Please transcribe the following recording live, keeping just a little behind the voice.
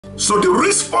So the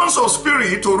response of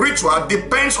spirit to ritual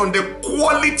depends on the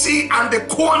quality and the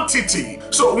quantity.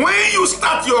 So when you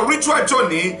start your ritual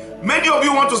journey, many of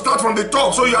you want to start from the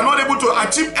top, so you are not able to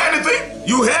achieve anything.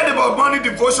 You heard about morning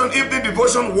devotion, evening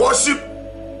devotion, worship,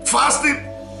 fasting.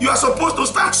 You are supposed to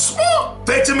start small,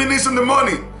 30 minutes in the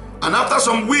morning. And after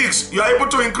some weeks, you are able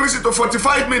to increase it to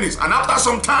 45 minutes. And after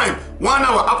some time, 1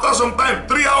 hour. After some time,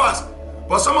 3 hours.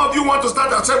 But some of you want to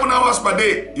start at 7 hours per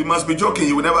day. You must be joking.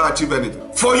 You will never achieve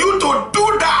anything. For you to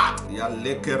do that,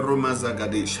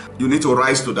 you need to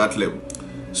rise to that level.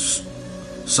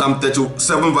 Psalm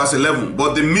 37 verse 11.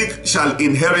 But the meek shall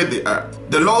inherit the earth.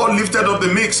 The Lord lifted up the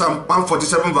meek. Psalm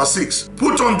 147 verse 6.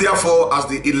 Put on therefore as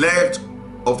the elect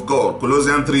of God,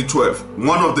 Colossians 3:12.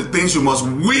 One of the things you must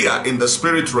wear in the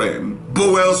spirit realm,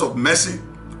 bowels of mercy,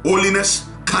 holiness,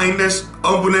 kindness,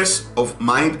 humbleness of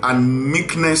mind, and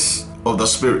meekness of the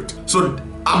spirit. So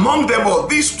among them all,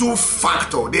 these two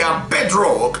factors, they are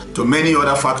bedrock to many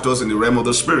other factors in the realm of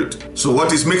the spirit. So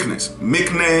what is meekness?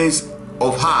 Meekness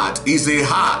of heart is a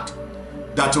heart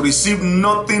that receive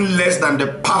nothing less than the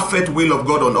perfect will of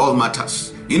God on all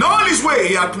matters. In all his way,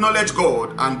 he acknowledged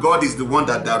God, and God is the one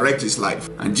that directs his life.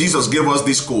 And Jesus gave us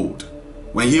this code.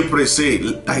 When he prays, say,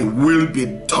 thy will be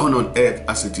done on earth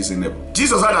as it is in heaven.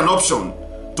 Jesus had an option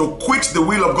to quit the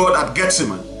will of God at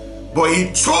Gethsemane, but he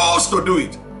chose to do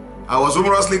it. I was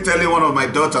humorously telling one of my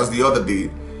daughters the other day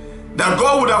that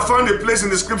God would have found a place in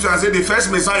the scripture and said the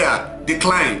first Messiah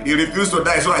declined. He refused to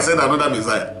die, so I sent another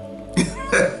Messiah.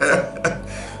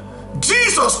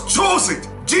 Jesus chose it.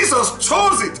 Jesus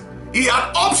chose it. He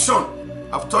had option.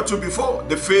 I've taught you before,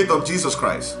 the faith of Jesus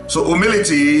Christ. So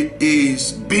humility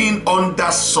is being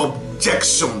under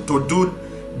subjection to do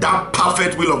that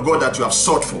perfect will of God that you have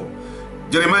sought for.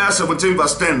 Jeremiah 17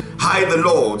 verse 10. I, the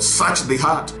Lord, search the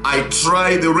heart. I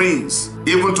try the reins,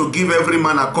 even to give every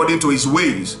man according to his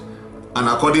ways and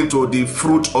according to the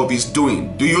fruit of his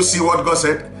doing. Do you see what God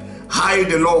said? I,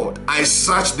 the Lord, I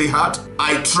search the heart.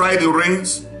 I try the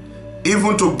reins,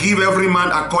 even to give every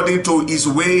man according to his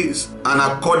ways and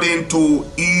according to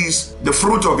the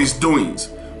fruit of his doings.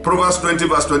 Proverbs 20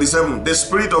 verse 27. The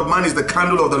spirit of man is the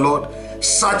candle of the Lord,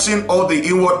 searching all the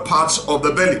inward parts of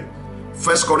the belly.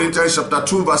 1 Corinthians chapter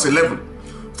 2 verse 11.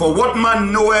 For what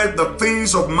man knoweth the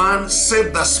things of man,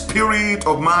 save the spirit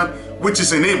of man which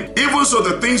is in him? Even so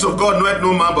the things of God knoweth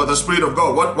no man but the spirit of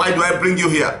God. Why do I bring you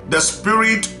here? The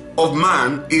spirit of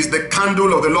man is the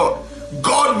candle of the Lord.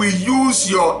 God will use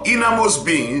your innermost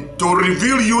being to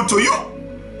reveal you to you,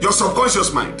 your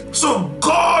subconscious mind. So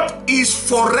God is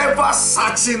forever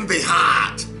searching the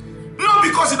heart. Not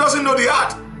because he doesn't know the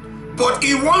heart, but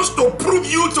he wants to prove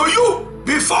you to you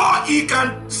before he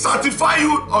can certify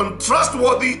you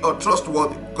untrustworthy or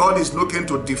trustworthy. God is looking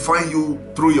to define you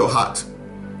through your heart,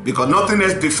 because nothing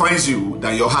else defines you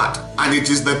than your heart, and it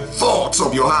is the thoughts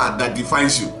of your heart that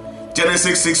defines you.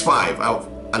 Genesis 6:5.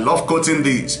 I love quoting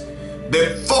these.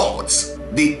 The thoughts,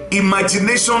 the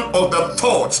imagination of the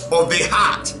thoughts of the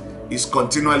heart is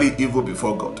continually evil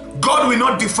before God. God will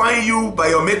not define you by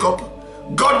your makeup.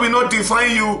 God will not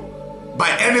define you by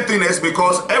anything else,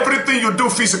 because everything you do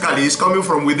physically is coming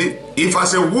from within. If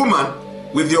as a woman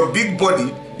with your big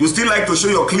body, you still like to show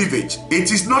your cleavage,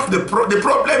 it is not the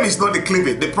problem is not the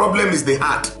cleavage. The problem is the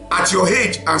heart. At your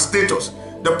age and status,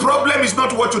 the problem is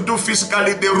not what you do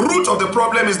physically. The root of the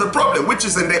problem is the problem, which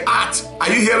is in the heart. Are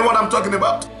you hearing what I'm talking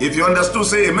about? If you understood,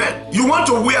 say amen. You want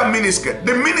to wear miniskirt.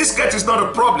 The miniskirt is not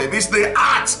a problem. It's the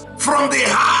heart. From the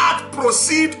heart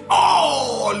proceed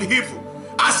all evil.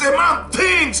 As a man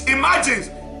thinks, imagines,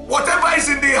 whatever is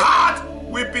in the heart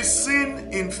will be seen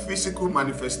in physical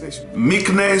manifestation.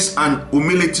 Meekness and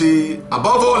humility,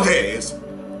 above all else,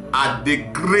 are the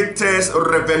greatest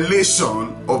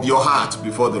revelation of your heart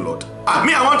before the Lord.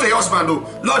 Me, I want a husband.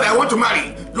 Oh, Lord, I want to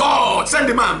marry. Lord, send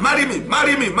the man. Marry me,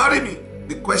 marry me, marry me.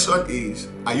 The question is,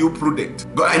 are you prudent?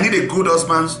 God, I need a good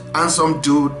husband, handsome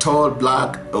dude, tall,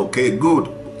 black. Okay, good.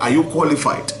 Are you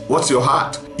qualified? What's your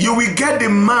heart? You will get the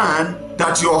man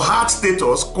that your heart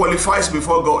status qualifies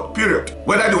before God, period.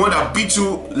 Whether the one that beats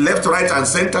you left, right, and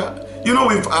center. You know,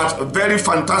 we've had very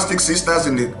fantastic sisters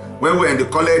when we were in the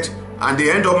college, and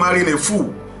they end up marrying a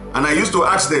fool. And I used to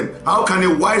ask them, how can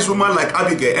a wise woman like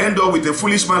Abigail end up with a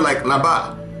foolish man like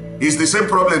Nabal? It's the same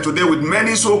problem today with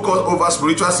many so-called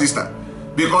over-spiritual sisters.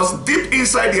 Because deep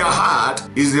inside their heart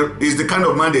is the kind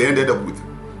of man they ended up with.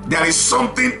 There is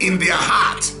something in their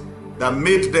heart that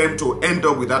made them to end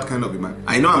up with that kind of a man.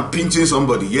 I know I'm pinching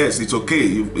somebody. Yes, it's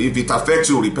okay. If it affects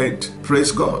you, repent.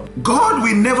 Praise God. God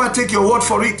will never take your word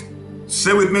for it.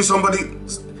 Say with me, somebody.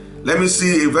 Let me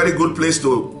see a very good place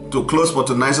to close for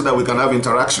tonight so that we can have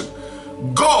interaction.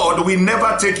 God will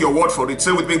never take your word for it.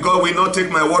 Say with me, God will not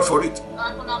take my word for it.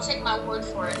 God will not take my word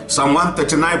for it. Psalm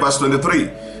 139 verse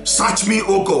 23. Search me,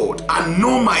 O God, and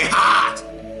know my heart.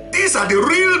 These are the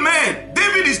real men.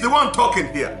 David is the one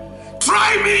talking here.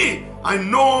 Try me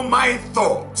and know my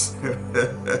thoughts.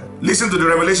 Listen to the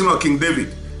revelation of King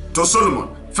David to Solomon.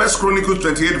 1 Chronicles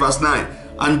 28 verse 9.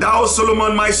 And thou,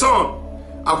 Solomon, my son,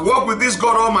 I've walked with this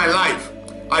God all my life.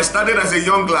 I started as a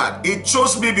young lad. He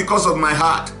chose me because of my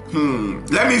heart.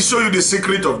 Let me show you the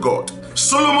secret of God.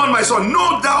 Solomon, my son,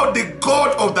 know thou the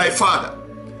God of thy father,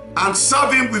 and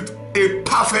serve him with a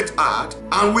perfect heart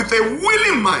and with a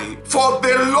willing mind. For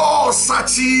the Lord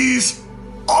searches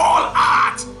all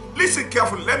heart. Listen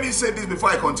carefully. Let me say this before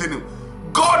I continue.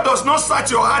 God does not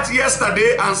search your heart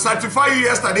yesterday and sanctify you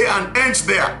yesterday and ends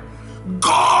there.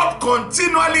 God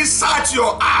continually searches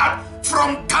your heart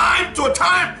from time to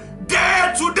time,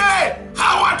 day to day,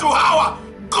 hour to hour.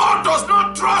 God does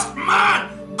not trust man.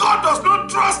 God does not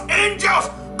trust angels.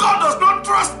 God does not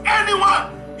trust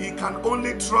anyone. He can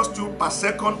only trust you per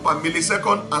second, per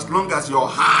millisecond, as long as your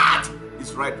heart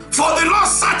is right. For the Lord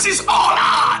searches all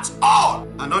hearts, all,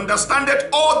 and understandeth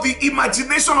all the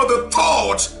imagination of the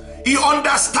thoughts. He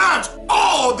understands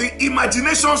all the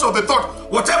imaginations of the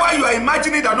thought. Whatever you are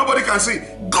imagining that nobody can see,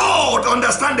 God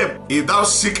understands them. If thou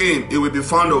seek him, he will be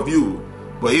found of you.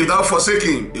 But if thou forsake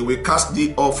him, he will cast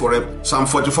thee off forever. Psalm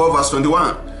 44 verse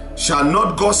 21. Shall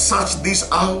not God search this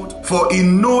out? For he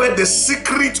knoweth the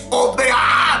secret of the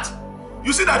heart.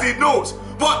 You see that he knows.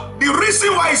 But the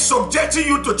reason why he's subjecting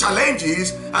you to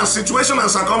challenges and situations and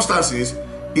circumstances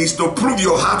is to prove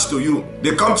your heart to you.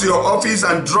 They come to your office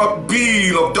and drop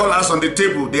bill of dollars on the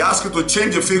table. They ask you to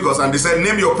change the figures and they say,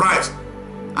 name your price.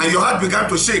 And your heart began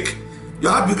to shake.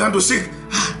 Your heart began to shake.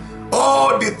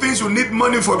 All the things you need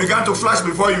money for began to flash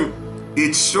before you.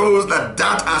 It shows that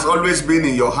has always been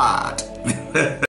in your heart.